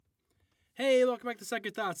Hey, welcome back to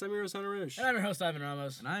Second Thoughts. I'm your host, Hunter Rouge. And I'm your host, Ivan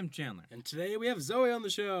Ramos. And I'm Chandler. And today we have Zoe on the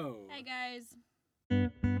show. Hi, guys.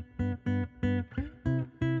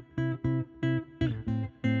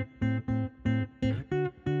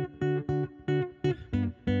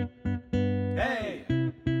 Hey!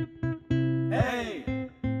 Hey!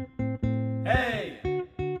 Hey!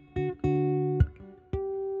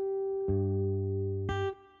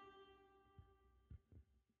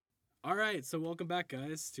 All right, so welcome back,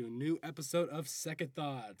 guys, to a new episode of Second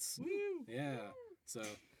Thoughts. Woo! Yeah, so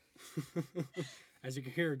as you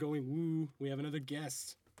can hear going woo, we have another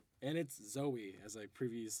guest, and it's Zoe, as I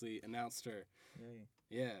previously announced her. Yay.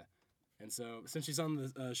 Yeah, and so since she's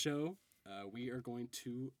on the show, we are going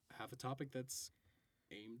to have a topic that's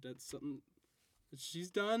aimed at something that she's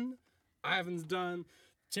done, Ivan's done,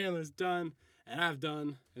 Chandler's done, and I've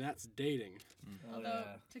done, and that's dating. Oh, Although, yeah.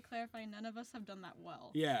 to clarify, none of us have done that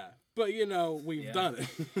well. Yeah, but we've Yeah. done it.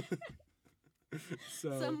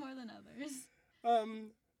 So Some more than others.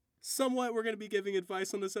 Somewhat we're going to be giving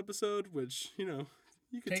advice on this episode, which, you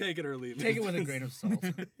can take it or leave it. Take it with a grain of salt.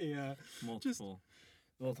 Yeah. Multiple.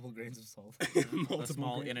 Multiple grains of salt. Multiple A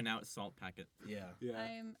small grain- In-N-Out salt packet. Yeah. Yeah.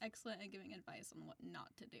 I'm excellent at giving advice on what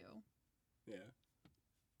not to do. Yeah.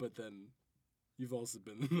 But then you've also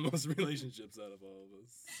been in the most relationships out of all of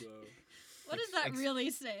us. So What does that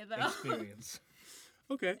really say, though? Experience.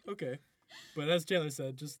 okay. But as Chandler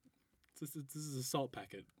said, this is a salt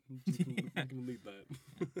packet. You can leave that.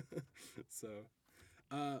 So,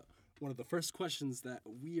 one of the first questions that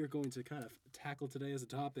we are going to kind of tackle today as a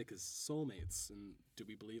topic is soulmates, and do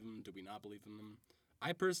we believe them? Do we not believe in them?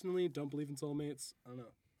 I personally don't believe in soulmates. I don't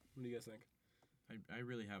know. What do you guys think? I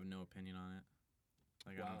really have no opinion on it.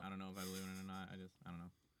 Like, Wow. I don't know if I believe in it or not. I don't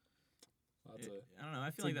know. Lots of I don't know. I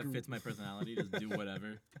it's feel like a that group. fits my personality. Just do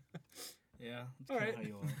whatever. Yeah. That's All kinda right. how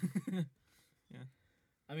you are. Yeah.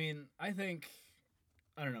 I mean, I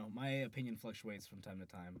don't know. My opinion fluctuates from time to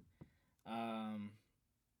time.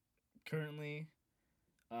 Currently,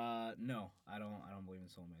 no, I don't believe in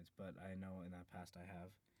soulmates, but I know in that past I have.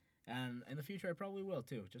 And in the future I probably will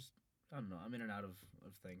too. Just, I don't know. I'm in and out of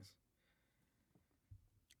things.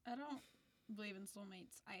 I don't believe in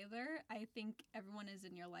soulmates either. I think everyone is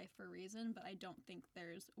in your life for a reason, but I don't think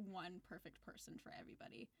there's one perfect person for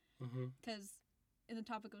everybody. Mm-hmm. Because in the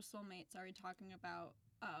topic of soulmates, are we talking about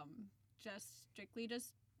just strictly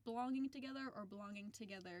just belonging together or belonging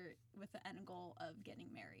together with the end goal of getting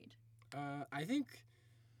married? I think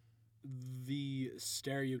the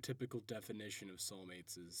stereotypical definition of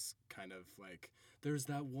soulmates is kind of like there's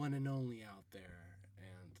that one and only out there,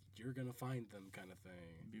 and you're gonna find them, kind of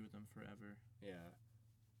thing. Be with them forever. Yeah.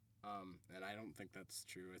 And I don't think that's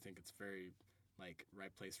true. I think it's very like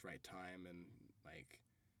right place, right time, and like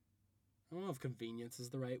I don't know if convenience is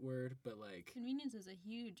the right word, but like Convenience is a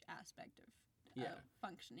huge aspect of Yeah. a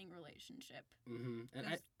functioning relationship. and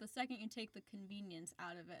 'Cause the second you take the convenience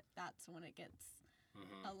out of it, that's when it gets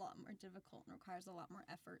a lot more difficult and requires a lot more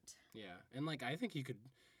effort. yeah, and like I think you could.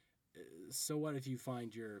 So what if you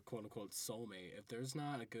find your quote unquote soulmate? If there's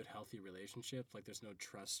not a good healthy relationship, like there's no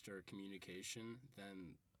trust or communication,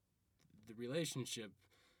 then the relationship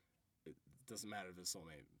it doesn't matter if it's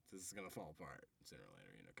soulmate. This is gonna fall apart sooner or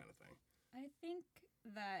later, kind of thing. I think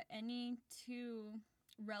that any two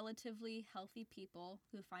relatively healthy people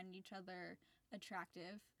who find each other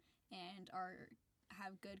attractive and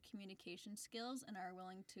have good communication skills and are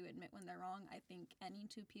willing to admit when they're wrong, I think any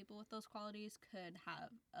two people with those qualities could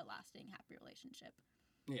have a lasting, happy relationship.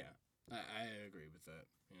 Yeah, I agree with that.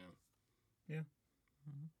 Yeah.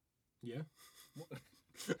 Yeah.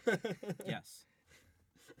 Yes.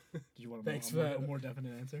 Did you want Thanks a for more, that. a more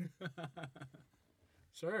definite answer?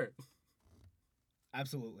 Sure.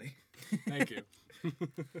 Absolutely. Thank you.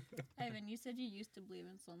 Ivan, you said you used to believe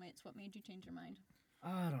in soulmates. What made you change your mind?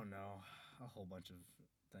 I don't know. A whole bunch of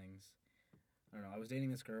things. I don't know. I was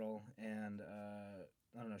dating this girl, and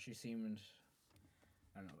I don't know. She seemed.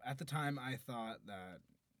 I don't know. At the time, I thought that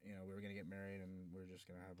we were gonna get married and we are just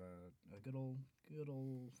gonna have a good old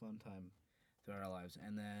fun time throughout our lives.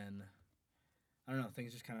 And then I don't know.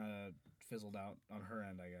 Things just kind of fizzled out on her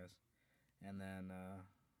end, I guess. And then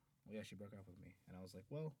she broke up with me, and I was like,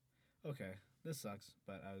 well, okay, this sucks,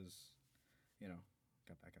 but I was,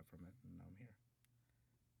 got back up from it, and now I'm here.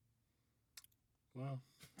 Wow.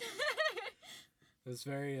 It was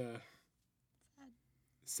very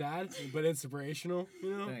sad but inspirational.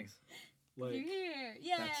 Thanks. You're Like here!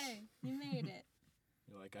 Yay! You made it.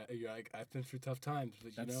 you're like I've been through tough times,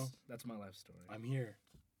 but That's my life story. I'm here.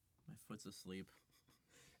 My foot's asleep.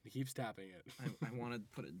 He keeps tapping it. I want to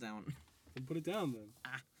put it down. Put it down then.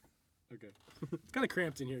 Ah. Okay. It's kind of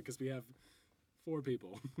cramped in here because we have 4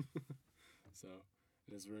 people. So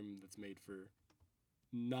it is a room that's made for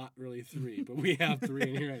not really 3, but we have 3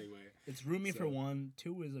 in here anyway. It's roomy for So- 1.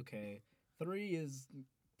 2 is okay. 3 is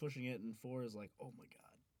pushing it, and 4 is like, oh my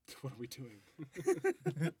god. What are we doing? 2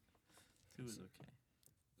 is okay.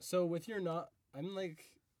 So with your I'm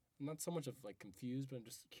not so much of like confused, but I'm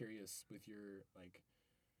just curious with your like,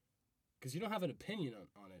 because you don't have an opinion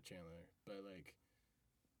on it, Chandler. But like,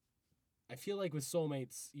 I feel like with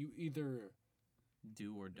soulmates, you either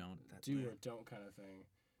Do or don't. That's do fair. or don't kind of thing.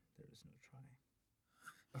 There is no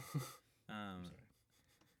try. Um.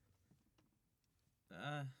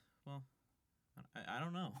 Sorry. Well, I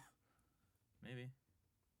don't know. Maybe.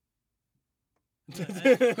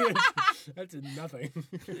 That did nothing.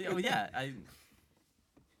 Yeah, well, yeah. I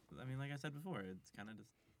mean, like I said before, it's kind of just.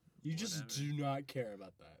 You just Whatever. do not care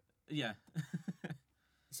about that. Yeah.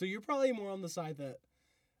 So you're probably more on the side that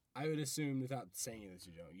I would assume, without saying this,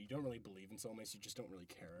 you don't really believe in soulmates. You just don't really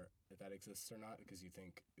care if that exists or not, because you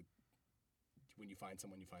think when you find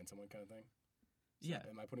someone kind of thing. Is Yeah. that-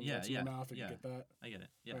 am I putting Yeah, words in yeah, your mouth? Did yeah. you get that? I get it.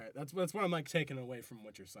 Yeah. All right. That's what I'm like taking away from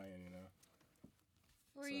what you're saying.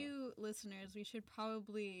 For So- you listeners, we should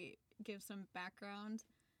probably give some background.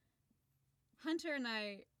 Hunter and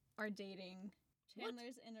I are dating.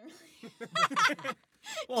 Chandler's in a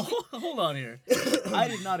Well, hold on here. I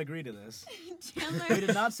did not agree to this. We Chandler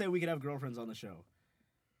did not say we could have girlfriends on the show.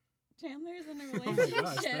 Chandler's in a Oh my gosh!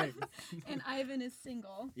 relationship, Thanks. and Ivan is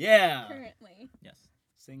single Yeah. currently. Yes.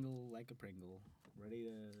 Single like a Pringle. Ready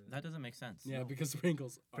to... That doesn't make sense. Yeah, because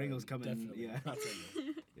Pringles. Pringles come in, definitely yeah. not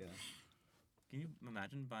single. Yeah. Can you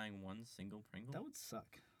imagine buying one single Pringle? That would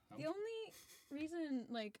suck. The only reason,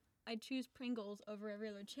 like, I choose Pringles over every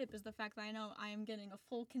other chip is the fact that I know I am getting a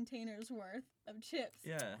full container's worth of chips.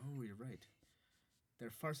 Yeah. Oh, you're right.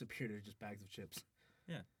 They're far superior to just bags of chips.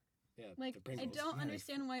 Yeah. Like, the I Pringles. don't Nice.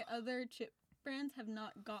 understand why other chip brands have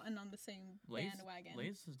not gotten on the same Lay's, bandwagon.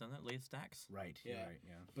 Lay's has done that. Lay's stacks. Right. Yeah. You're right.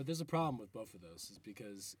 Yeah. But there's a problem with both of those, is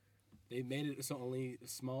because they made it so only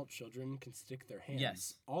small children can stick their hands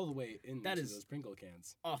Yes. all the way into That is- those Pringle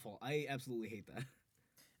cans. Awful. I absolutely hate that.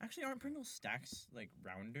 Actually, aren't Pringle stacks like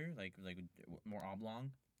rounder, like more oblong?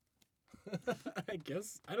 I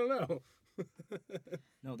guess. I don't know.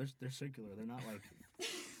 No, they're circular. They're not like...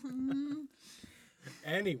 Mm,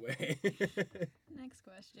 Anyway. Next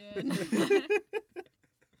question.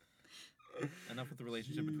 Enough with the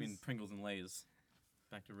relationship between Jeez. Pringles and Lay's.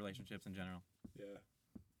 Back to relationships in general. Yeah.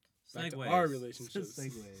 Back to Segways. our relationships.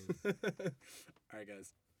 Segues. All right,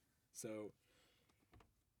 guys. So,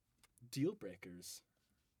 deal breakers.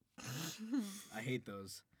 I hate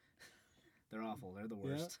those. They're awful. They're the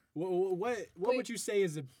Yeah? worst. What Wait. would you say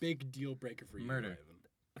is a big deal breaker for you? Murder. Ivan?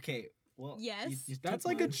 Okay, well... Yes. you That's took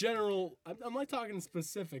like a mine. general. I'm like talking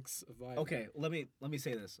specifics of Ivan. Okay, let me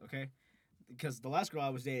say this, okay? Because the last girl I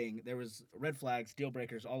was dating, there was red flags, deal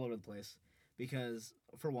breakers all over the place. Because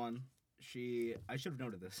for one, I should have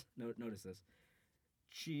noticed this.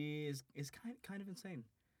 She is kind of insane.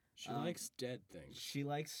 She Um, likes dead things. She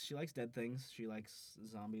likes dead things. She likes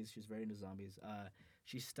zombies. She's very into zombies.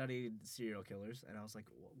 She studied serial killers, and I was like,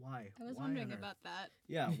 why? I was Why wondering on Earth? about that.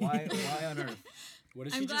 Yeah, why on earth? What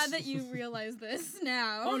is I'm she glad just? that you realize this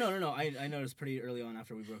now. Oh no! I noticed pretty early on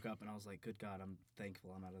after we broke up, and I was like, good God, I'm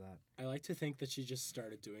thankful I'm out of that. I like to think that she just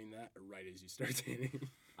started doing that right as you start dating.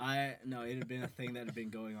 No, it had been a thing that had been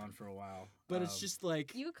going on for a while. But it's just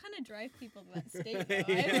like. You kind of drive people to that state,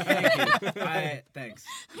 though. Yeah. Thanks.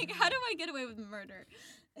 Like, how do I get away with murder?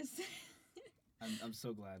 It's- I'm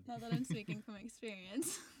so glad. Not that I'm speaking from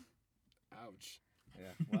experience. Ouch. Yeah.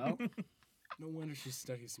 Well, No wonder she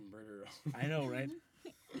studies murder. I know, right?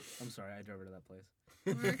 I'm sorry, I drove her to that place.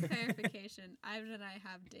 For clarification, Ivan and I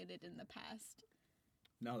have dated in the past.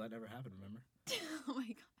 No, that never happened. Remember? Oh my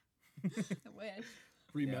god. I wish.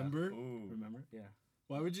 Remember? Ooh. Remember? Yeah.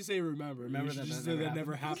 Why would you say remember? Remember You should that just that say never that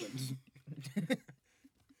never happened.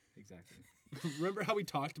 Exactly. Remember how we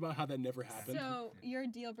talked about how that never happened? So, your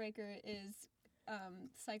deal breaker is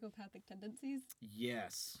psychopathic tendencies?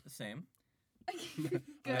 Yes. Same. Good.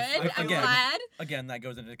 I- I'm again- glad. Again, that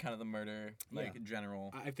goes into kind of the murder, like Yeah.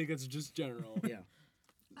 general. I think it's just general. Yeah.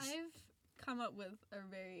 I've come up with a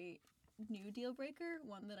very new deal breaker,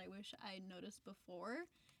 one that I wish I noticed before,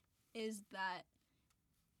 is that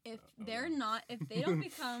if Oh, they're no. not, if they don't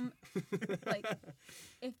become, like,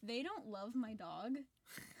 if they don't love my dog,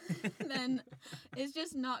 then it's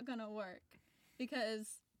just not gonna work.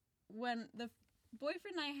 Because when the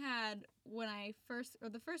boyfriend I had the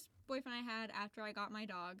first boyfriend I had after I got my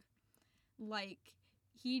dog, like,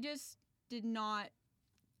 he just did not,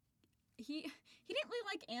 he didn't really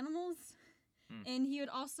like animals, Hmm. and he would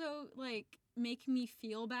also, like, make me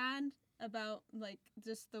feel bad about like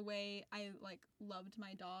just the way I like loved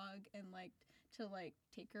my dog and like to like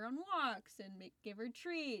take her on walks and give her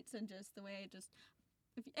treats and just the way I just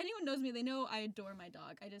if anyone knows me, they know I adore my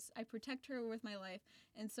dog. I protect her with my life.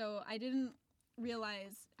 And so I didn't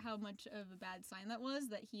realize how much of a bad sign that was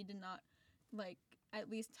that he did not like at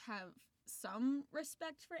least have some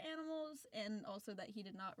respect for animals, and also that he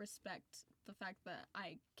did not respect the fact that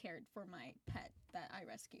I cared for my pet that I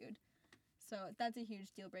rescued. So that's a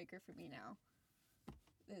huge deal breaker for me now.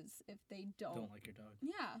 Is if they Don't like your dog.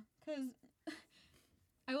 yeah, because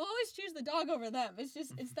I will always choose the dog over them.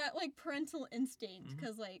 It's that like parental instinct,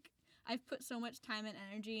 because like I've put so much time and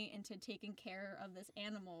energy into taking care of this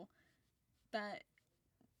animal that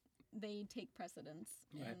they take precedence.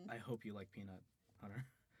 I hope you like Peanut, Hunter.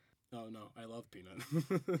 Oh no, I love Peanut.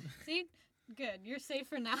 See, good. You're safe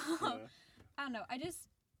for now. Yeah. I don't know.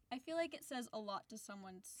 I feel like it says a lot to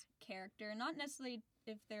someone's character. Not necessarily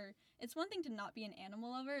if they're. It's one thing to not be an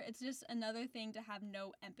animal lover. It's just another thing to have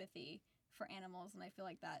no empathy for animals, and I feel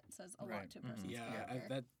like that says a lot to a person's Yeah, character.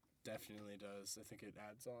 that definitely does. I think it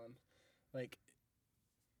adds on, like,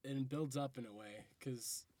 and builds up in a way,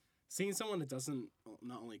 because seeing someone that doesn't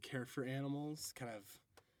not only care for animals, kind of,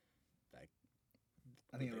 like,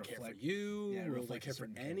 I think do it they care for reflects. you? yeah, it Will they reflects a care for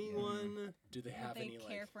certain character. anyone? Do they Would have they any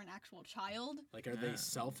care like, for an actual child? like, are Yeah. they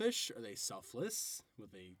selfish? Are they selfless?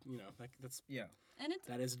 Would they, like that's Yeah. And it's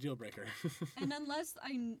that is a deal breaker. and unless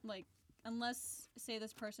say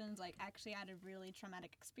this person's like actually had a really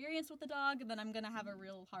traumatic experience with the dog, then I'm gonna have a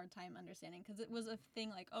real hard time understanding, because it was a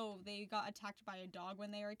thing like, oh, they got attacked by a dog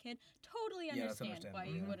when they were a kid. Totally Yeah, that's understand why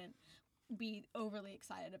you understandable, yeah. wouldn't be overly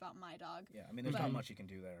excited about my dog. Yeah. I mean, there's But- not much you can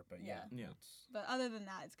do there, but yeah. Yeah. It's, But other than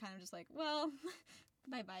that, it's kind of just like, well,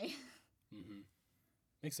 bye bye. hmm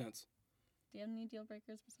Makes sense. Do you have any deal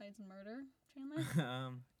breakers besides murder,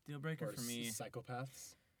 Chandler? Deal breaker Or for me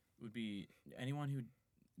psychopaths. would be anyone who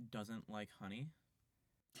doesn't like honey.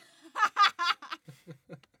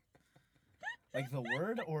 like the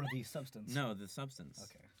word or the substance? No, the substance.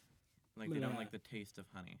 Okay. Like they Yeah. don't like the taste of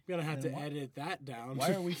honey. We're gonna have Then to why- edit that down.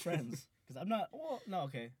 Why are we friends? Because I'm not. Well, no.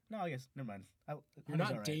 Okay. No, I guess. Never mind. You're honey's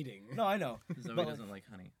not alright. dating. No, I know. Zoe But, doesn't like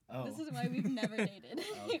honey. Oh. This is why we've never dated,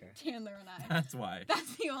 Okay. Chandler and I. That's why.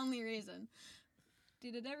 That's the only reason.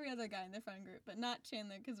 Dated every other guy in the friend group, but not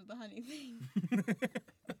Chandler because of the honey thing.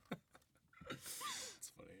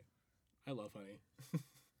 It's funny. I love honey.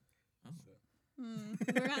 Oh.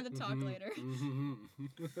 We're gonna have to talk later. Mhm.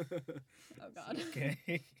 Oh God. Okay.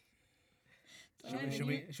 So should, we, Ryan, should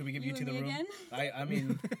we should we give you and to the me room? again? I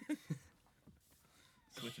mean,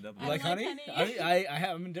 Switch it up. I you like like honey? honey.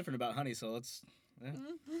 I'm indifferent about honey, so let's. Yeah.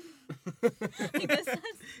 I guess It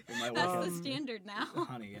might that's work the out. standard now.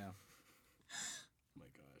 Honey, yeah. Oh my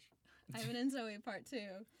gosh. Ivan and Zoe part 2.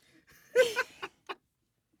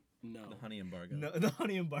 No. The honey embargo. No, the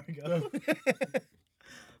honey embargo.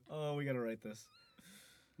 Oh, we gotta write this.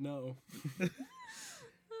 No.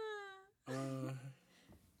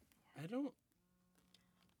 I don't.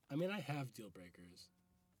 I mean, I have deal breakers.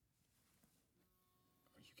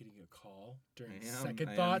 Are you getting a call during second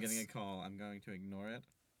I am thoughts? getting a call. I'm going to ignore it.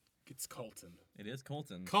 It's Colton. It is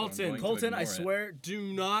Colton. so I'm Colton. going to Colton, I ignore it. swear. Do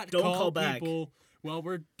not Don't call, call back. people while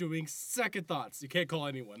we're doing second thoughts. You can't call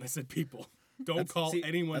anyone. I said people. Don't call See,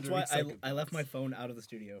 anyone That's during why second I left my thoughts. phone out of the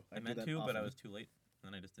studio. I do meant that to, but I often. was too late,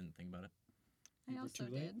 and I just didn't think about it. You I were also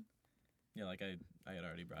too late? did. Yeah, like I had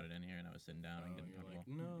already brought it in here, and I was sitting down Oh, and getting you're like,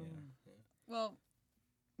 comfortable. no. Yeah. Well,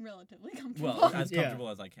 relatively comfortable. Well, As Yeah. comfortable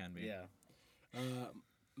as I can be. Yeah.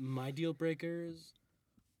 My deal breakers.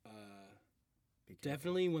 Be careful.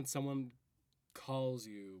 Definitely when someone calls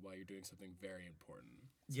you while you're doing something very important.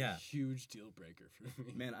 It's Yeah. a huge deal breaker for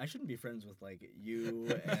me. Man, I shouldn't be friends with like you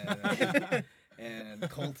and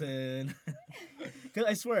Colton. Because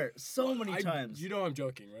I swear, so many times. You know I'm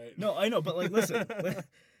joking, right? No, I know, but like, listen,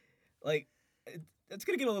 like, it's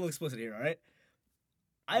gonna get a little explicit here, all right?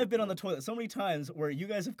 I have been on the toilet so many times where you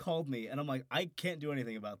guys have called me, and I'm like, I can't do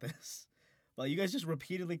anything about this. But you guys just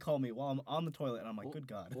repeatedly call me while I'm on the toilet, and I'm like, Well- good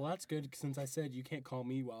God. Well, that's good since I said you can't call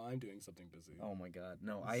me while I'm doing something busy. Oh my God,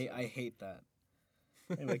 no, I hate that.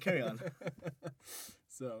 Anyway, carry on.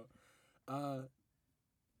 So,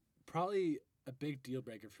 probably a big deal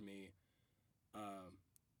breaker for me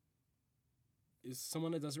is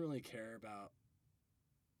someone that doesn't really care about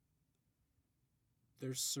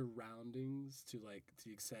their surroundings to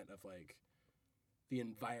the extent of like the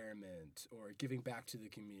environment or giving back to the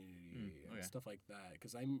community and okay. stuff like that,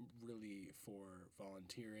 because I'm really for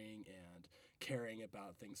volunteering and caring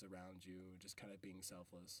about things around you, just kind of being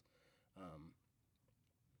selfless.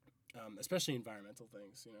 Especially environmental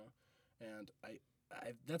things, and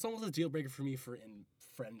that's almost a deal breaker for me for in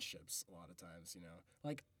friendships a lot of times, you know.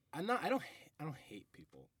 Like I don't hate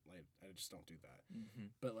people. Like I just don't do that. Mm-hmm.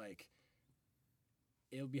 But like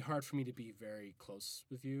it would be hard for me to be very close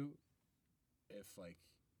with you if like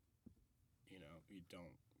you know, you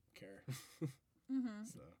don't care. Mm-hmm.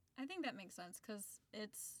 So, I think that makes sense because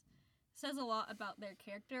says a lot about their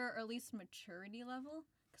character or at least maturity level.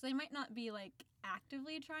 Because they might not be like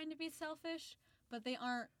actively trying to be selfish, but they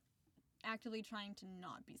aren't actively trying to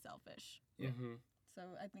not be selfish. Yeah. mhm. So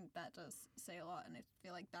I think that does say a lot, and I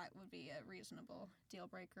feel like that would be a reasonable deal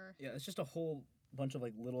breaker. Yeah, it's just a whole bunch of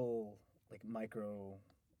like little like micro,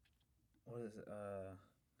 what is it?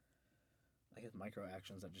 I guess micro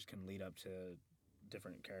actions that just can lead up to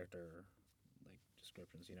different character like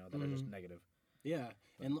descriptions, you know, that are just negative. Yeah,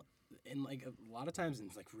 and like a lot of times in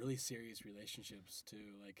like really serious relationships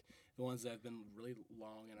too, like the ones that have been really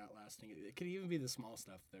long and outlasting. It could even be the small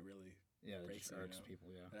stuff that really. Yeah, that Breaks just it, you irks know? people.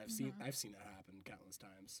 Yeah. And I've seen that happen countless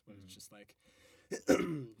times. When it's Mhm. just like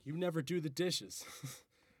you never do the dishes,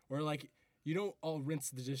 or like you don't all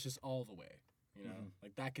rinse the dishes all the way. You know, Mhm.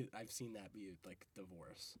 like that could I've seen that be like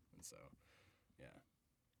divorce, and so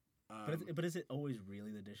yeah. But is it always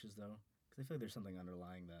really the dishes though? Because I feel like there's something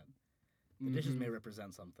underlying that. The dishes may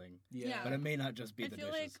represent something, yeah. but it may not just be I the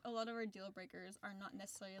feel dishes. like a lot of our deal breakers are not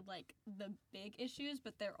necessarily like the big issues,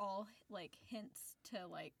 but they're all like hints to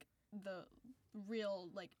like the real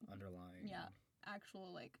like Underlying. yeah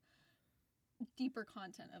actual like deeper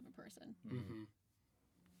content of a person. Mhm. Mhm.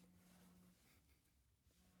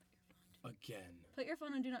 Again. Put your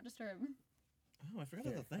phone on do not disturb. Oh, I forgot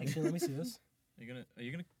Here, about the thing. actually, let me see this. Are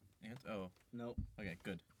you gonna answer? Oh, Nope. okay,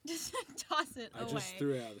 good. Just toss it I away. just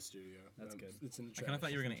threw it out of the studio. That's good. It's in the I trash. kind of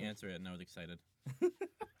thought you were gonna answer it, and I was excited.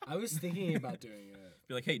 I was thinking about doing it.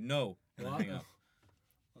 Be like, hey, no, and then Well, hang up.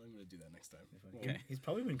 I'm gonna do that next time. If I Well, can- He's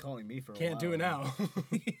probably been calling me for a Can't while. do it now.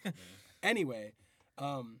 Anyway,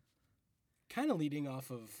 kind of leading off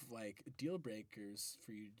of like deal breakers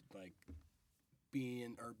for you, like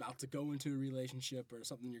being or about to go into a relationship or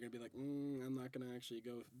something. You're gonna be like, I'm not gonna actually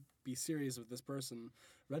go be serious with this person.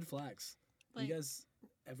 Red flags. Like- You guys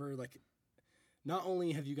ever like? Not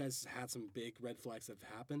only have you guys had some big red flags that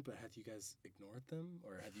have happened, but have you guys ignored them,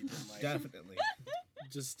 or have you been like Definitely.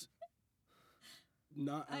 just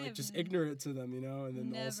not I like have just ignorant to them, you know? And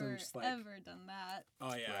then also Never just like, ever done that.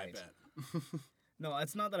 oh yeah, Right. I bet. No,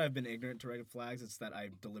 it's not that I've been ignorant to red flags. It's that I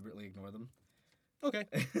deliberately ignore them. Okay.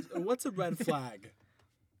 So what's a red flag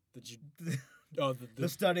that you? Oh, The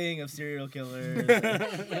studying of serial killers.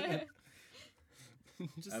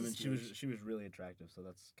 just I mean, a smidge. she was really attractive, so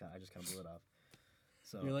I just kind of blew it off.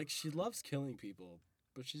 So You're like she loves killing people,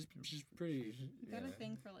 but she's pretty. You got Yeah. a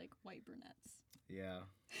thing for like white brunettes. yeah,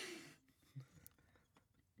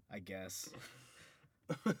 I guess.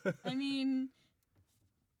 I mean,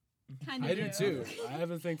 kind of. I do too. I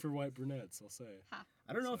have a thing for white brunettes. I'll say.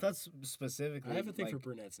 I don't know if that's specifically. I have a thing for like,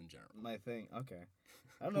 brunettes in general. my thing. Okay,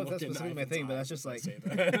 I don't know if that's Look at specifically my Ivan's thing, but that's eyes just as I like. say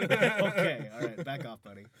that. Okay, all right, back off,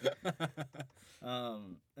 buddy.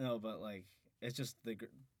 No, but like it's just the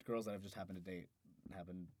girls that I've just happened to date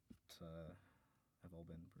happen to have all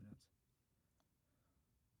been brunettes.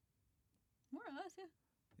 More or less,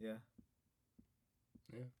 yeah.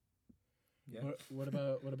 Yeah. Yeah. Yeah. What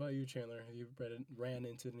about you, Chandler? Have you ran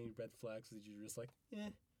into any red flags that you were just like,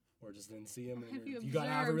 or just didn't see them, and Have you you got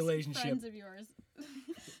out of a observed relationship? friends of yours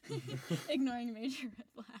ignoring major red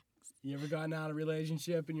flags? You ever gotten out of a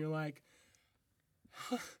relationship and you're like,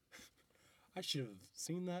 I should have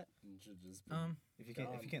seen that and should just been If you gone.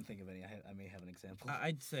 can't think of any, I may have an example.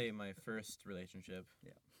 I'd say my first relationship.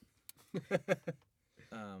 Yeah.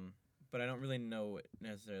 But I don't really know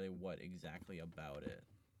necessarily what exactly about it.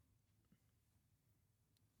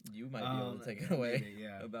 You might be able to take it away maybe,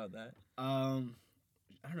 yeah. about that. I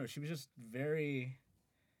don't know. She was just very.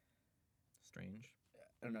 Strange.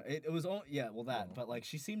 I don't know. It was all that, Oh. but like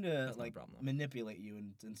she seemed to That's my like problem, though. manipulate you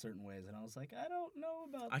in certain ways, and I was like, I don't know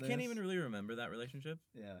about. I can't this. even really remember that relationship,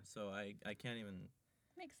 Yeah. so I can't even.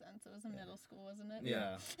 Makes sense. It was in middle school, wasn't it?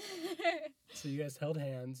 Yeah. So you guys held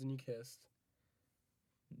hands and you kissed.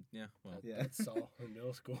 Yeah, well, Yeah. That's all in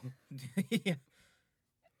middle school. yeah,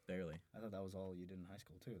 barely. I thought that was all you did in high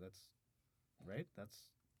school too. That's right. That's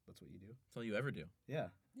what you do. That's all you ever do. Yeah.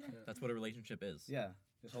 That's what a relationship is. Yeah.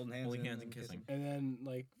 Just holding hands. Holding hands and kissing. And then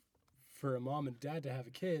like, for a mom and dad to have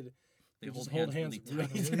a kid, They you hold just hold hands hands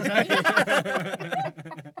really really tight.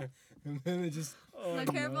 tight. And then it just So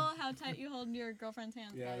careful how tight you hold your girlfriend's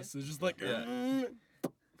hands, Yeah, guys. so it's just like Yeah.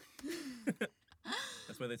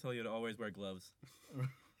 That's why they tell you to always wear gloves.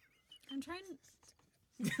 I'm trying.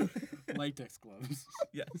 latex gloves.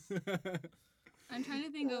 Yes. I'm trying to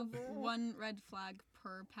think of one red flag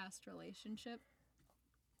per past relationship.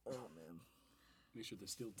 Oh man. Make sure they're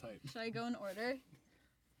still tight. Should I go in order?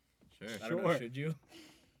 Sure. I don't know. Sure. Should you?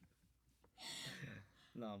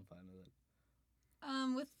 No, I'm fine with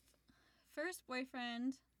it. With first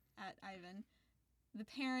boyfriend at Ivan, the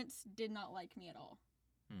parents did not like me at all.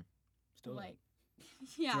 Still Like,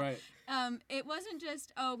 yeah. Right. It wasn't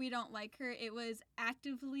just, oh, we don't like her. It was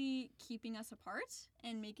actively keeping us apart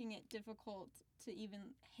and making it difficult to even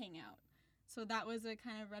hang out. So that was a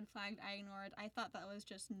kind of red flag I ignored. I thought that was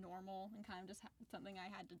just normal and kind of just something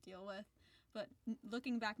I had to deal with. But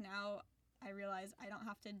looking back now, I realize I don't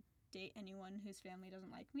have to date anyone whose family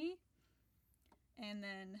doesn't like me. And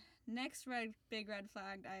then next big red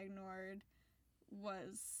flag I ignored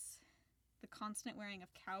was the constant wearing of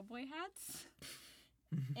cowboy hats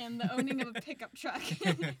and the owning of a pickup truck.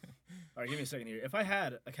 All right, give me a second here. If I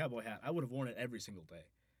had a cowboy hat, I would have worn it every single day.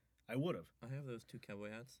 I would have. I have those 2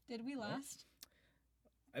 cowboy hats. Did we last?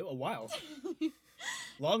 A while.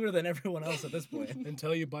 Longer than everyone else at this point.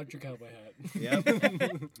 Until you bought your cowboy hat. Yep.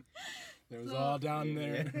 It was So- all down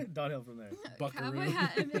there. Yeah, downhill from there. Buckaroo. Cowboy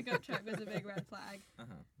hat and pickup truck was a big red flag. Uh-huh.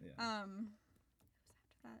 Yeah. What was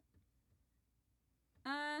after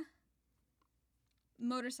that?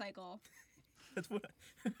 Motorcycle. That's what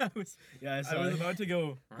I was. Yeah, I I saw was it. about to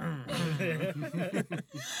go.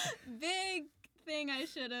 Big thing I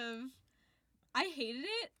should have. I hated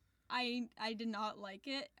it. I did not like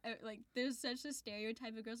it. Like, there's such a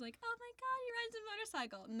stereotype of girls like, oh my god, he rides a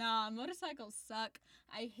motorcycle. Nah, motorcycles suck.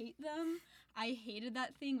 I hate them. I hated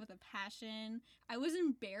that thing with a passion. I was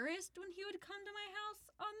embarrassed when he would come to my house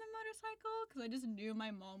on the motorcycle because I just knew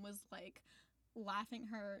my mom was like laughing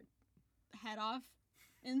her head off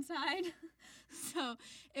inside. So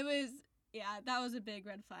it was, yeah, that was a big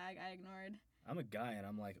red flag I ignored. I'm a guy and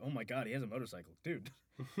I'm like, oh my god, he has a motorcycle, dude.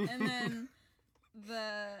 And then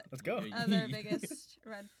the Let's go. other biggest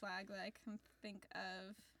red flag that I can think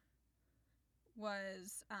of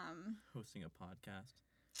was Hosting a podcast.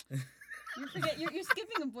 you're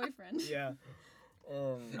skipping a boyfriend. Yeah.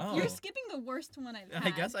 Oh. You're skipping the worst one I've had.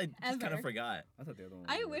 I guess I just kind ever. of forgot. I thought the other one.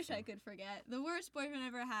 I wish I could forget. The worst boyfriend I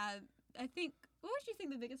ever had, I think, what would you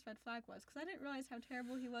think the biggest red flag was? Because I didn't realize how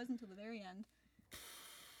terrible he was until the very end.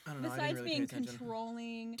 I don't know. I Besides didn't really being pay attention.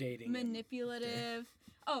 controlling, Dating him. manipulative.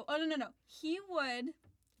 Oh, no. He would,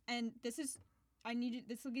 and this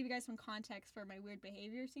will give you guys some context for my weird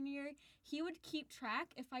behavior senior year. He would keep track.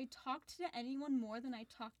 If I talked to anyone more than I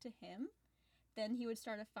talked to him, then he would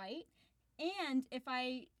start a fight. And if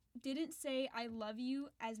I didn't say I love you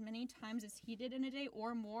as many times as he did in a day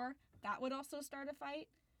or more, that would also start a fight.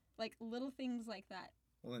 Like, little things like that.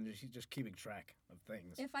 Well, then he's just keeping track of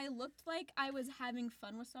things. If I looked like I was having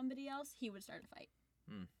fun with somebody else, he would start a fight.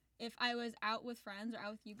 Hmm. If I was out with friends or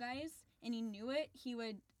out with you guys and he knew it, he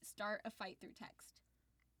would start a fight through text.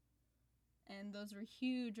 And those were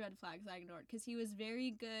huge red flags I ignored because he was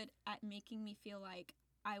very good at making me feel like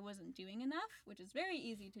I wasn't doing enough, which is very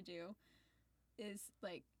easy to do. Is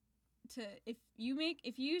like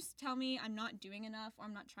if you tell me I'm not doing enough or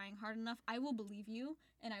I'm not trying hard enough, I will believe you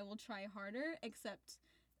and I will try harder, except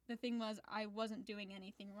the thing was I wasn't doing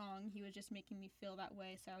anything wrong. He was just making me feel that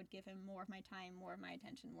way, so I would give him more of my time, more of my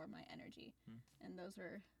attention, more of my energy. And those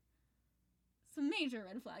were some major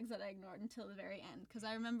red flags that I ignored until the very end, because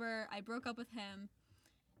I remember I broke up with him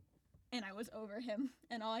and I was over him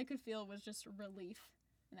and all I could feel was just relief,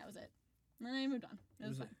 and that was it. And then I moved on. It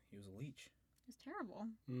was fine. He was a leech. It was terrible.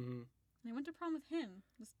 Mm-hmm. And I went to prom with him.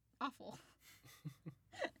 It was awful.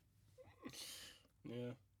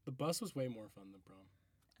 Yeah. The bus was way more fun than prom.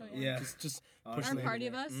 Oh, Yeah. Just Our pushing it party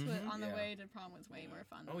in of there. us on the Yeah. way to prom was way more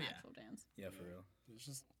fun than Oh, the yeah. actual dance. Yeah, for real. It was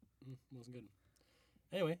just wasn't good.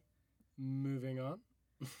 Anyway, moving on.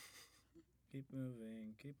 Keep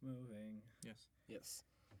moving, keep moving. Yes. Yes.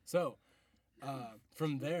 So,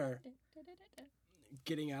 from there,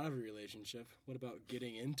 getting out of a relationship. What about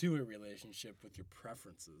getting into a relationship with your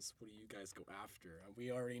preferences? What do you guys go after?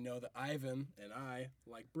 We already know that Ivan and I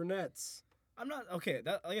like brunettes. I'm not okay.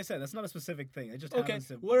 That, like I said, that's not a specific thing. It just Okay. happens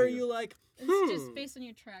to What are be- you like? It's just based on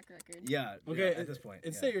your track record. Yeah. Okay. Yeah, at this point,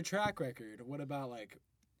 It's yeah. your track record. What about like?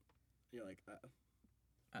 You're like,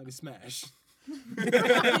 let me smash.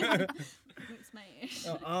 Smash.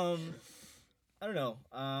 Oh, I don't know.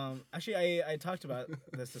 Actually, I talked about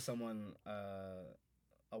this to someone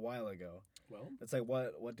a while ago. Well, It's like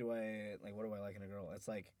what do I like in a girl? It's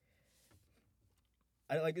like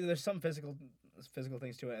I like there's some physical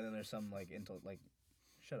things to it, and then there's some like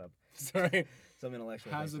shut up, sorry. some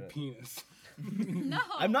intellectual. Has a things to it. penis. No.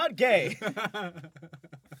 I'm not gay.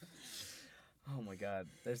 Oh my god,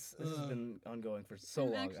 this has been ongoing for so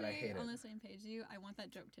I'm long, actually and I hate it. on the same page as you. I want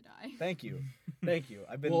that joke to die. Thank you.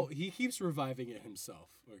 I've been. Well, he keeps reviving it himself.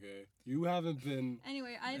 Okay, you haven't been.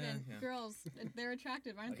 Anyway, Ivan, yeah. girls, they're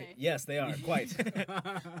attractive, aren't Okay, they? yes, they are quite.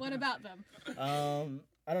 What about them?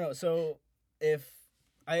 I don't know. So if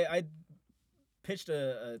I pitched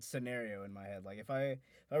a scenario in my head, like if I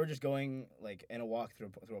were just going like in a walk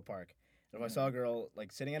through a park, and if I saw a girl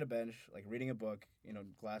like sitting at a bench, like reading a book,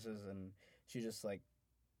 glasses, and she's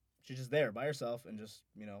just there by herself and just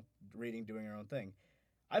reading, doing her own thing.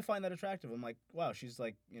 I find that attractive. I'm like, wow, she's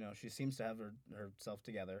like, she seems to have herself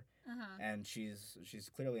together, and she's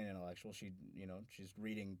clearly an intellectual. She's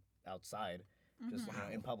reading outside, just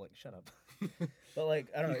in public. Shut up. But like,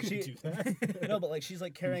 I don't know. She do that. no, but like she's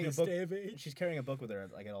like carrying a This book. day of age? She's carrying a book with her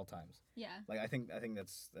like at all times. Yeah, Like I think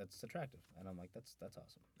that's attractive, and I'm like that's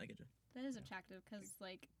awesome. I get you. that is attractive because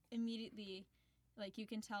like immediately, like you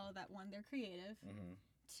can tell that one, they're creative. Mm-hmm.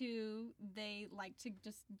 Two, they like to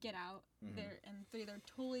just get out. Mhm. And three, they're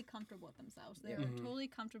totally comfortable with themselves. They're Yeah. Mhm. totally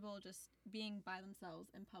comfortable just being by themselves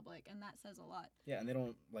in public, and that says a lot. Yeah, and they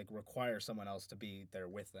don't like require someone else to be there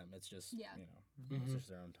with them. It's just Yeah. it's Mhm. just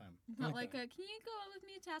their own time. Not like like, can you go out with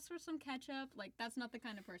me to ask for some ketchup? Like that's not the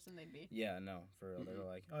kind of person they'd be. Yeah, no, for real. They're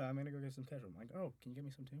like, oh, I'm gonna go get some ketchup. I'm like, oh, can you get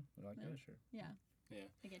me some too? They're like, Yeah. yeah, sure. Yeah. Yeah.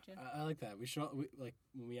 I get you. I like that. We should like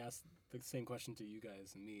when we ask the same question to you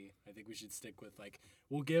guys and me. I think we should stick with like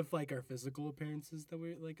we'll give like our physical appearances that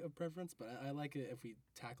we like a preference, but I like it if we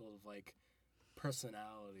tackle like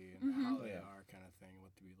personality and Mhm. how Oh, they yeah. are kind of thing.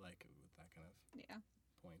 What do we like with that kind of Yeah.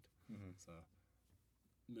 point? Mm-hmm. So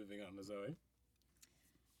moving on to Zoe.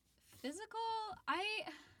 Physical, I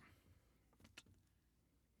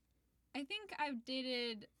think I've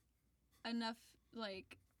dated enough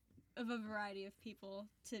like of a variety of people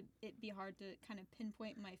to it be hard to kind of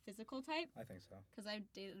pinpoint my physical type I think so. because I've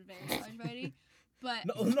dated a very large variety. But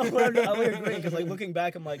No, I would agree because like looking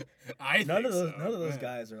back, I'm like, I none of think those so.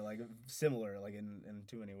 guys are like similar, like in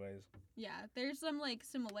too many ways. yeah, there's some like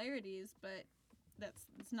similarities, but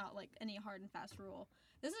it's not like any hard and fast rule.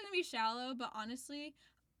 This is gonna be shallow, but honestly,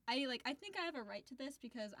 I think I have a right to this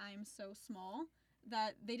because I'm so small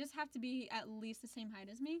that they just have to be at least the same height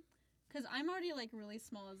as me. Cause I'm already like really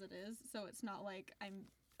small as it is, so it's not like I'm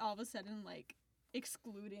all of a sudden like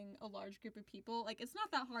excluding a large group of people. Like it's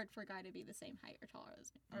not that hard for a guy to be the same height or taller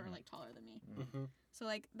as me, or Mhm. like taller than me. Mhm. So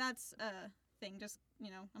like that's a thing. Just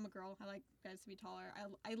I'm a girl. I like guys to be taller.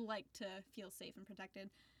 I like to feel safe and protected,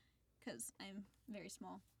 cause I'm very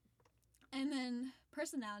small. And then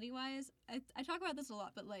personality wise, I talk about this a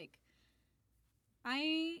lot, but like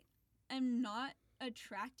I am not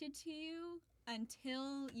attracted to you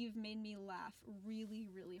until you've made me laugh really,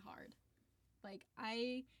 really hard. Like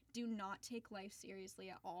I do not take life seriously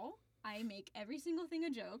at all. I make every single thing a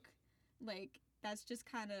joke. Like that's just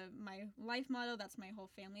kind of my life motto. That's my whole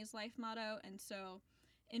family's life motto. And so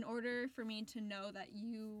in order for me to know that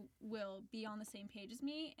you will be on the same page as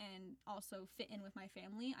me and also fit in with my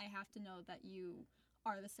family, I have to know that you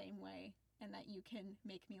are the same way and that you can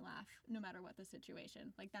make me laugh no matter what the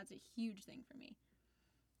situation. Like that's a huge thing for me.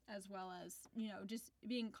 As well as, just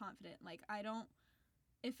being confident. Like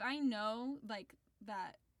if I know like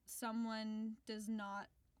that someone does not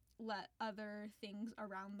let other things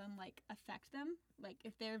around them like affect them, like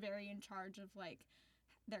if they're very in charge of like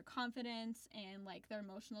their confidence and like their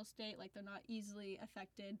emotional state, like they're not easily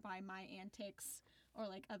affected by my antics or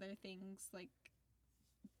like other things, like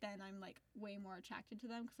then I'm like way more attracted to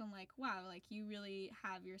them because I'm like, wow, like you really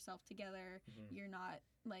have yourself together. Mhm. You're not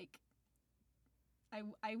like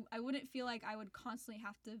I wouldn't feel like I would constantly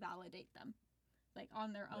have to validate them. Like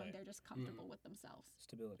on their own, Right. they're just comfortable with themselves.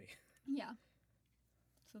 Stability. Yeah.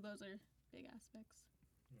 So those are big aspects.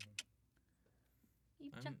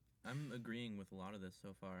 Icha. I'm agreeing with a lot of this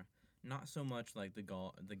so far. Not so much like the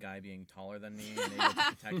guy being taller than me and able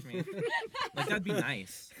to protect me. Like that'd be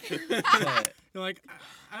nice. But You're like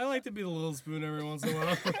I like to be the little spoon every once in a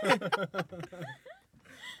while.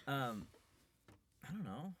 I don't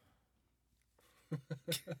know.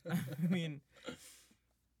 I mean,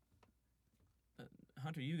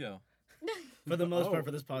 Hunter, you go. For the most Oh, part,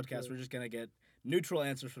 for this podcast, okay. we're just gonna get neutral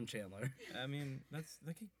answers from Chandler. I mean, that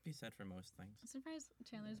could be said for most things. I'm surprised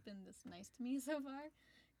Chandler's been this nice to me so far.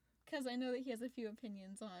 Because I know that he has a few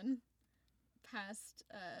opinions on past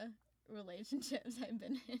relationships I've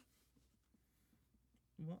been in.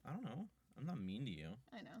 Well, I don't know. I'm not mean to you.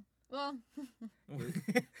 I know. Well,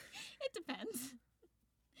 it depends.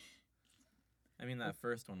 I mean, that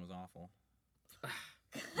first one was awful. I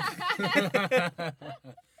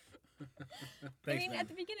Thanks, mean, man. at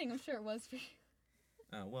the beginning, I'm sure it was for you.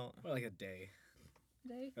 Well, Or like a day.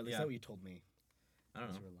 Today. Or at least Yeah. that's what you told me. I don't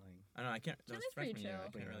know. You were lying. I don't know. I can't. That was Chandler's pretty freshman year. I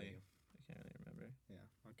chill. can't Wait, really. are you? I can't really remember.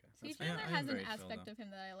 Yeah. Okay. See, That's fine. Chandler I'm has an very chill, aspect though. of him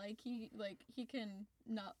that I like. He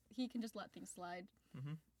can just let things slide.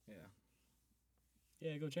 Yeah.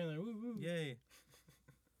 Yeah, go Chandler. Woo woo. Yay.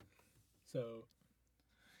 So,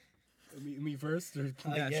 me first or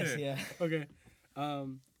Yeah, Yes, sure. yeah. okay.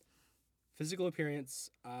 Physical appearance.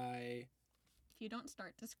 If you don't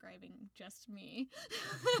start describing just me.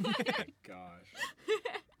 Gosh.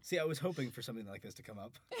 See, I was hoping for something like this to come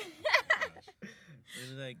up. Gosh.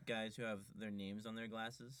 These are like guys who have their names on their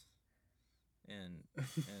glasses, and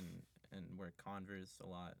wear Converse a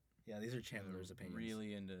lot. Yeah, these are They're Chandler's opinions.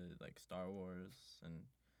 Really into like Star Wars and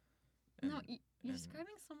No, you're and-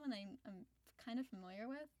 describing someone I'm kind of familiar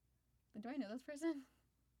with. But do I know this person?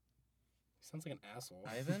 Sounds like an asshole.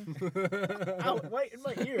 Ivan? Ow, right in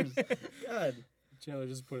my ears. God. Chandler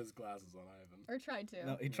just put his glasses on Ivan. Or tried to?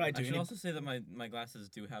 No, he tried to. I should and he- also say that my glasses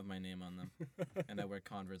do have my name on them, and I wear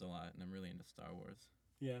Converse a lot, and I'm really into Star Wars.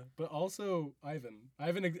 Yeah, but also Ivan.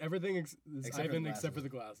 Everything is Except for the Ivan except for glasses. the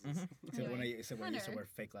glasses. Mhm. Except when I Anyway, except when I used to Hunter. wear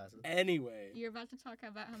fake glasses. Anyway. You're about to talk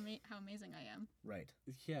about how amazing I am. Right.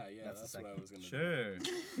 Yeah, That's the that's what I second. was gonna Sure.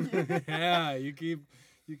 do. Yeah, you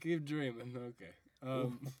keep dreaming. Okay.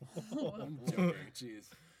 I'm joking.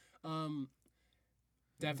 Jeez.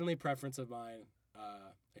 Definitely preference of mine.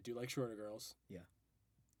 I do like shorter girls. Yeah.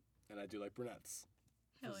 And I do like brunettes.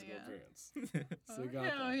 Hell Physical yeah. appearance. So Oh, you got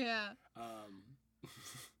hell that. yeah.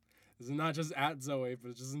 This is not just at Zoe,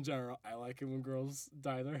 but just in general. I like it when girls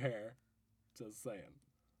dye their hair. Just saying.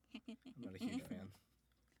 I'm not a huge fan.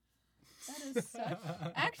 That is such.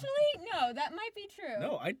 Actually, no, that might be true.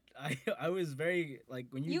 No, I was very like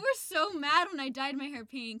when you. You were so mad when I dyed my hair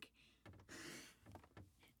pink.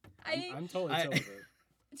 I'm totally I- chill with it.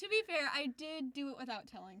 To be fair, I did do it without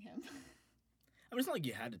telling him. I mean, it's not like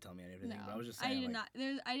you had to tell me anything, No, but I was just I saying. did like, not.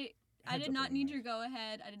 I heads did up not would be need nice. your go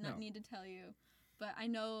ahead. I did not No. need to tell you, but I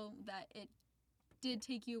know that it did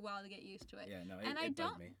take you a while to get used to it. Yeah, no, And it I bugged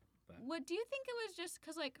don't- me. But What do you think it was? Just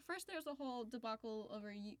because, like, first there's a whole debacle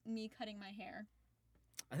over me cutting my hair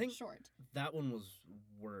I think short. that one was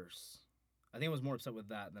worse. I think I was more upset with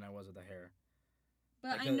that than I was with the hair.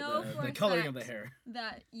 But Like I know the for a coloring of the fact hair.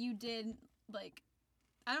 that you did, like,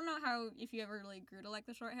 I don't know how if you ever really grew to like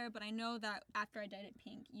the short hair, but I know that after I dyed it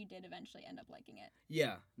pink, you did eventually end up liking it.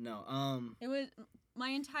 Yeah, no. It was my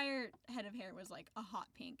entire head of hair was like a hot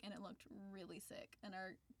pink, and it looked really sick. And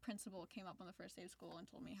our principal came up on the first day of school and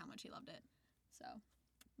told me how much he loved it. So,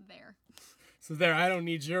 there. So there, I don't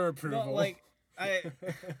need your approval. No, like I.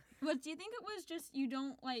 But do you think it was just you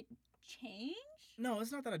don't like change? No,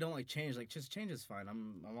 it's not that I don't like change. Like, just change is fine.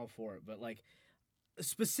 I'm all for it. But like,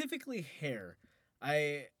 specifically hair,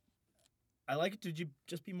 I like it to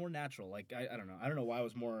just be more natural. Like, I don't know. I don't know why I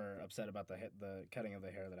was more upset about the cutting of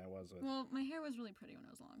the hair than I was with. Well, my hair was really pretty when it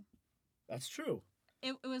was long. That's true.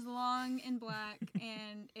 It was long and black,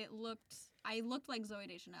 and I looked like Zoe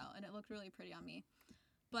Deschanel, and it looked really pretty on me.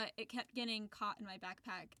 But it kept getting caught in my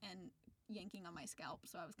backpack and yanking on my scalp,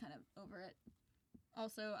 so I was kind of over it.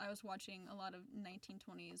 Also, I was watching a lot of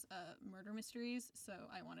 1920s murder mysteries, so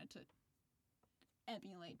I wanted to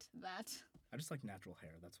emulate that. I just like natural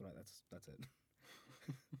hair. That's it.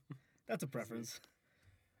 That's a preference.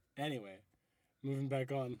 Anyway, moving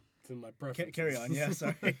back on to my preference. Carry on. Yeah,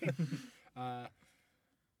 sorry.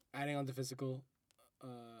 Adding on to physical,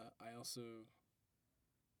 I also.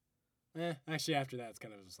 Actually, after that, it's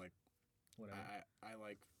kind of just like Whatever. I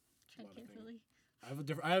like. Tread a lot of things.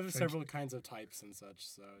 carefully. I have several kinds of types and such,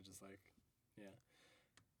 so just like,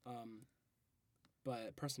 yeah.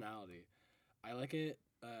 But personality, I like it.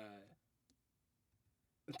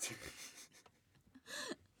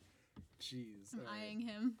 Jeez. I'm alright. eyeing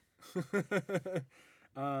him.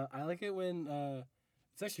 I like it when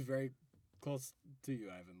it's actually very close to you,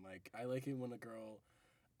 Ivan. Like I like it when a girl,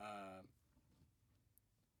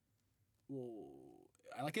 well,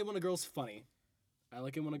 I like it when a girl's funny. I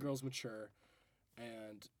like it when a girl's mature,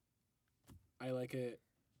 and I like it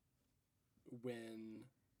when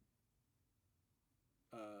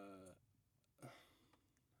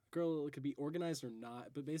girl could be organized or not,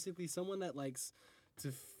 but basically someone that likes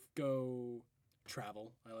to go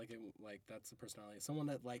travel. I like it like that's a personality. Someone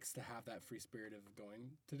that likes to have that free spirit of going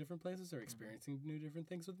to different places or experiencing new different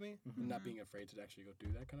things with me and not Mhm. being afraid to actually go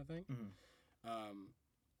do that kind of thing. Mhm.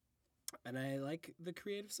 And I like the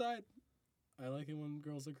creative side. I like it when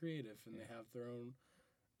girls are creative and they have their own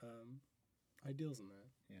ideals in that.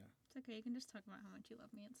 It's okay. You can just talk about how much you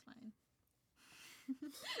love me. It's fine. Oh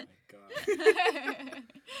my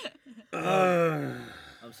god.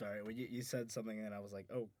 I'm sorry. When you said something and I was like,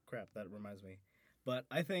 oh crap, that reminds me. But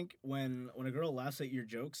I think when a girl laughs at your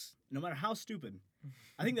jokes, no matter how stupid,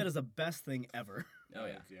 I think that is the best thing ever. Oh,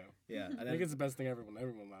 yeah. Yeah. Yeah, I think it's the best thing ever when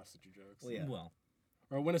everyone laughs at your jokes. Well, yeah. Well,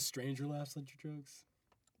 Or when a stranger laughs at your jokes.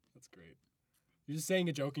 That's great. You're just saying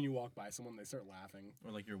a joke and you walk by someone, they start laughing.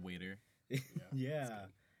 or like your waiter. Yeah.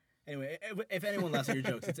 Anyway, if anyone laughs at your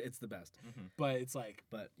jokes, it's the best. But it's like,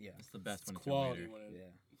 But yeah, It's the best it's when it's your quality waiter. when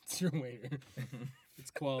yeah, it's your waiter.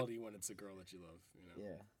 It's quality when it's a girl that you love, you know?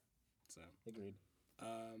 yeah. So, Agreed.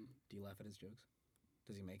 Do you laugh at his jokes?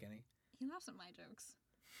 Does he make any? He laughs at my jokes.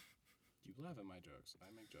 you laugh at my jokes.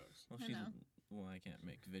 I make jokes. Well, I she's know. well, I can't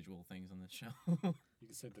make visual things on this show. You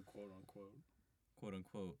can say the quote unquote. Quote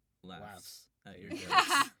unquote laughs Laughs. at your Yeah.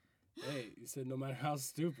 jokes. Hey, you said no matter how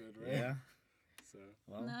stupid, right? Yeah. So,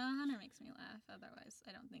 Well, No, Hunter makes me laugh. Otherwise,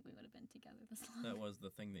 I don't think we would have been together this long. That was the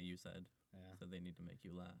thing that you said. yeah. So they need to make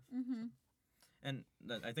you laugh. Mm-hmm. And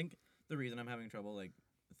that, I think the reason I'm having trouble like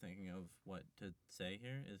thinking of what to say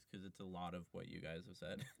here is because it's a lot of what you guys have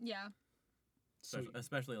said. Yeah. so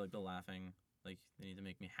Especially like the laughing. Like they need to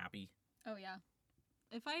make me happy. Oh yeah.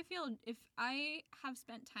 If I have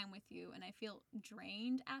spent time with you and I feel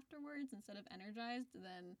drained afterwards instead of energized,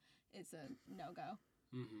 then it's a no-go.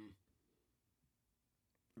 mm-hmm.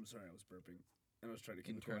 I'm sorry, I was burping. And I was trying to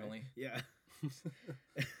keep it quiet. Internally. Yeah.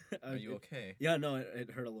 Are you okay? Yeah, no, it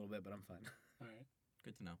hurt a little bit, but I'm fine. All right.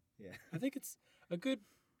 Good to know. Yeah. I think it's a good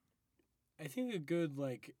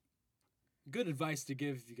like good advice to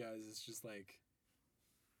give you guys is just like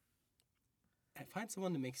find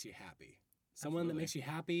someone that makes you happy. Someone that Absolutely. makes you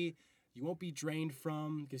happy, you won't be drained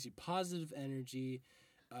from, gives you positive energy,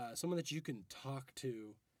 someone that you can talk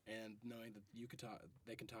to and knowing that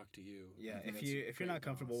they can talk to you. I Yeah, think if that's a you're great not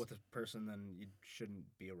comfortable balance. with a person, then you shouldn't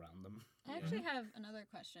be around them. I actually have another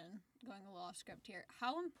question going a little off script here.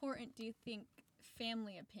 How important do you think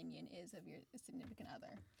family opinion is of your significant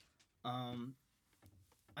other?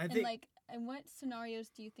 I And think like, in what scenarios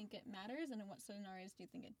do you think it matters, and in what scenarios do you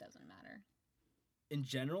think it doesn't matter? in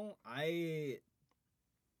general,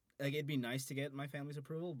 it'd be nice to get my family's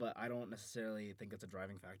approval, but I don't necessarily think it's a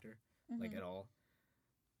driving factor, like Mhm. at all.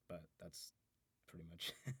 But that's pretty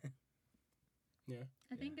much.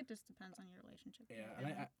 I think it just depends on your relationship. with Yeah, your and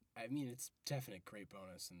family. I mean it's definite great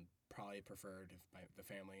bonus and probably preferred if the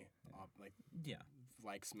family like Yeah.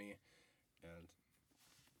 likes me, and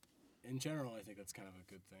in general I think that's kind of a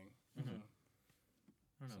good thing. Mhm. You know?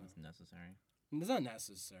 I don't know if So. it's necessary. It's not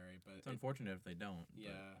necessary, but It's unfortunate if they don't. but-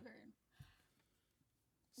 yeah. Word.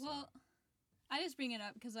 so- Well, I just bring it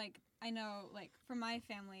up because, like, I know, like, for my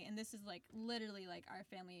family, and this is, like, literally, like, our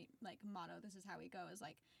family, like, motto, this is how we go, is,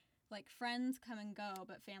 like, friends come and go,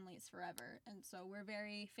 but family is forever. And so we're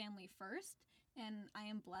very family first, and I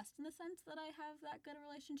am blessed in the sense that I have that good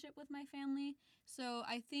relationship with my family. So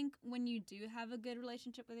I think when you do have a good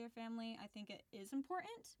relationship with your family, I think it is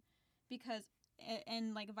important because,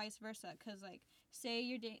 and, like, vice versa, because, like, say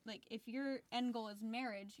you're like, if your end goal is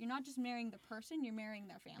marriage, you're not just marrying the person, you're marrying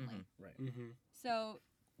their family. Mhm. Right. Mm-hmm. So,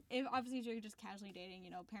 if obviously if you're just casually dating,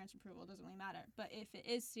 parents' approval doesn't really matter. But if it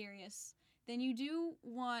is serious, then you do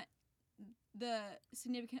want the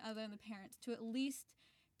significant other and the parents to at least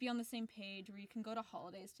be on the same page where you can go to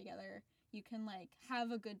holidays together. You can, like,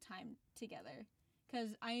 have a good time together.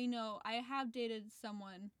 Because I know I have dated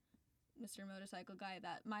someone, Mr. Motorcycle Guy,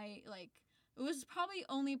 that it was probably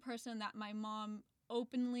only person that my mom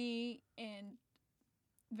openly and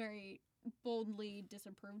very boldly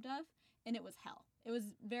disapproved of, and it was hell. It was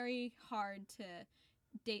very hard to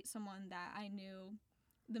date someone that I knew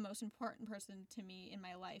the most important person to me in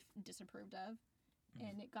my life disapproved of,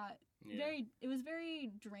 and it got it was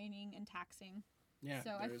very draining and taxing. Yeah,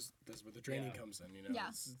 So that's where the training Yeah. comes in, you know. Yeah.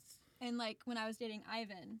 It's- And, like, when I was dating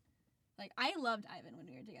Ivan, like, I loved Ivan when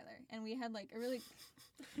we were together, and we had, like, a really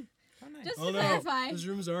Oh, nice. just oh to no, clarify. this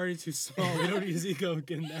room's already too small. We don't usually go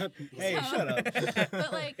getting that. Hey, So- shut up.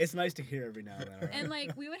 But, like, It's nice to hear every now and then. All right? and,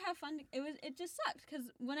 like, we would have fun. It just sucked because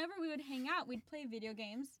whenever we would hang out, we'd play video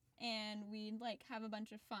games and we'd, like, have a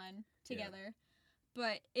bunch of fun together.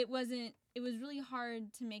 But it was really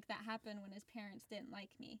hard to make that happen when his parents didn't like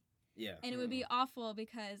me. yeah. And it would be awful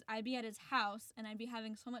because I'd be at his house and I'd be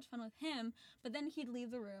having so much fun with him, but then he'd leave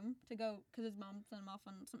the room to go because his mom sent him off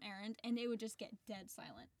on some errand, and it would just get dead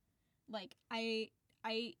silent. Like, if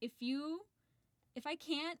I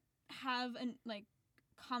can't have an, like,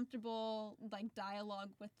 comfortable, like,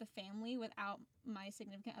 dialogue with the family without my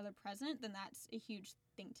significant other present, then that's a huge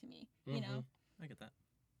thing to me, you know? I get that.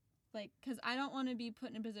 Like, because I don't want to be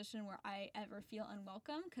put in a position where I ever feel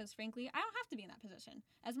unwelcome, because frankly, I don't have to be in that position.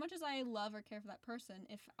 As much as I love or care for that person,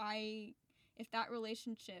 if that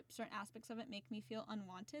relationship, certain aspects of it make me feel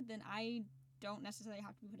unwanted, then I don't necessarily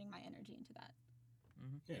have to be putting my energy into that.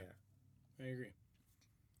 I agree.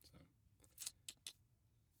 So,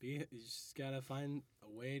 you just gotta find a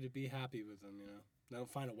way to be happy with them. Don't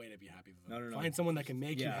find a way to be happy with them. No. Find someone that can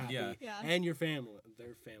make you happy, Yeah. Yeah. and your family,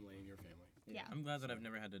 their family, and your family. Yeah. I'm glad that I've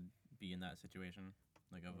never had to be in that situation,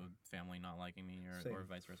 like of a family not liking me or Same.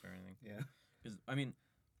 vice versa or anything. Yeah. Because I mean,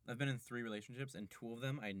 I've been in 3 relationships, and 2 of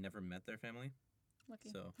them I never met their family. Lucky.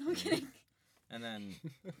 So, I'm kidding. and then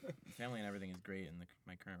family and everything is great in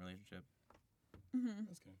my current relationship. Mm-hmm.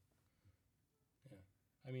 That's good. Yeah,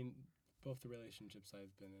 I mean, both the relationships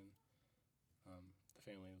I've been in, the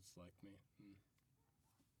family has liked me,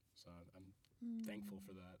 so I'm thankful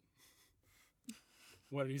for that.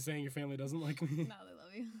 What are you saying? Your family doesn't like me? No, they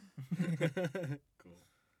love you. Cool.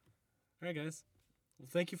 All right, guys. Well,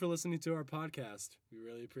 thank you for listening to our podcast. We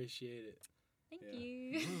really appreciate it. Thank Yeah.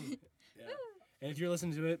 you. Yeah. And if you're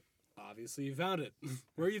listening to it, obviously you found it.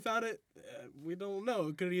 Where you found it, we don't know.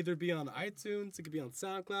 It could either be on iTunes, it could be on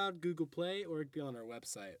SoundCloud, Google Play, or it could be on our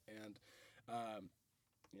website. And,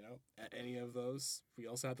 at any of those, we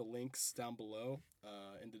also have the links down below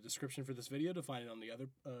in the description for this video to find it on the other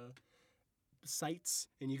sites.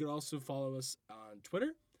 And you can also follow us on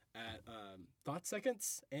Twitter at Thought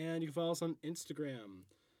Seconds, and you can follow us on Instagram,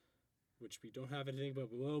 which we don't have anything,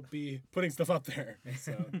 but we will be putting stuff up there.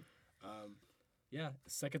 So,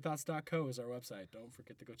 secondthoughts.co is our website. Don't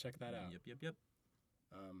forget to go check that out. Yep.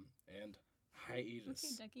 And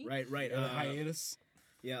hiatus. Okay, Ducky. Right. Yeah, the hiatus.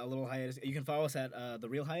 Yeah, a little hiatus. You can follow us at The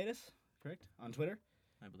Real Hiatus, correct? On Twitter.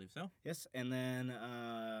 I believe so. Yes, and then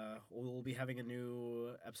we'll be having a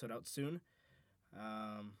new episode out soon,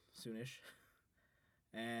 soonish.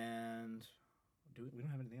 And we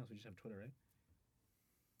don't have anything else. We just have Twitter, right?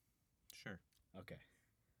 Sure. Okay.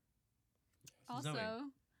 Also,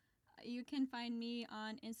 Zoe. you can find me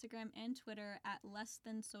on Instagram and Twitter at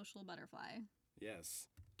 @LessThanSocialButterfly. Yes.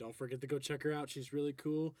 Don't forget to go check her out. She's really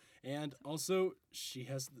cool. And also, she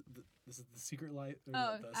has this is the secret life.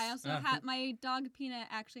 Oh, I also have my dog Peanut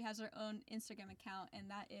actually has her own Instagram account, and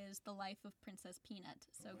that is The Life of Princess Peanut.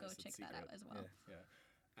 So Oh, I go said check that secret. out as well. Yeah.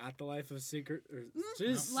 At the Life of Secret. Life of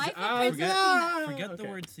Princess Peanut. Forget the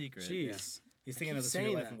word secret. Jeez. He's I thinking keep of The Secret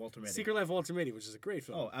saying Life that. of Walter Mitty. Secret Life of Walter Mitty, which is a great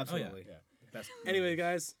film. Oh, absolutely. Yeah. Best. Anyway,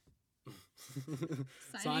 guys.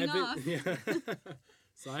 Signing off.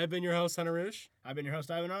 So I've been your host, Hunter Roosh. I've been your host,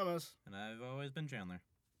 Ivan Ramos. And I've always been Chandler.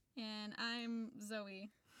 And I'm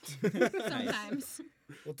Zoe. Sometimes.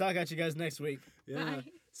 We'll talk at you guys next week. Yeah. Bye.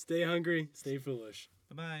 Stay hungry. Stay foolish.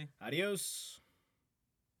 Bye-bye. Adios.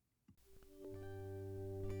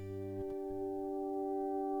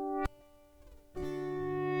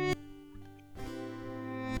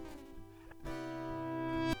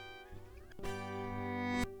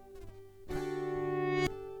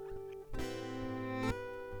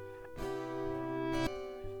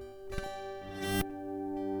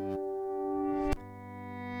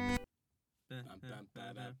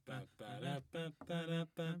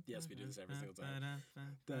 Yes, we do this every single time.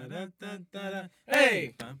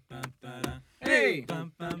 Hey! Hey!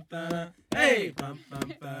 Hey!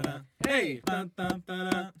 Hey!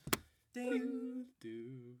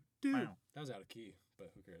 Do. That was out of key,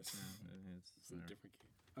 but who cares? It's It's a different key.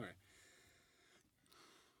 All right.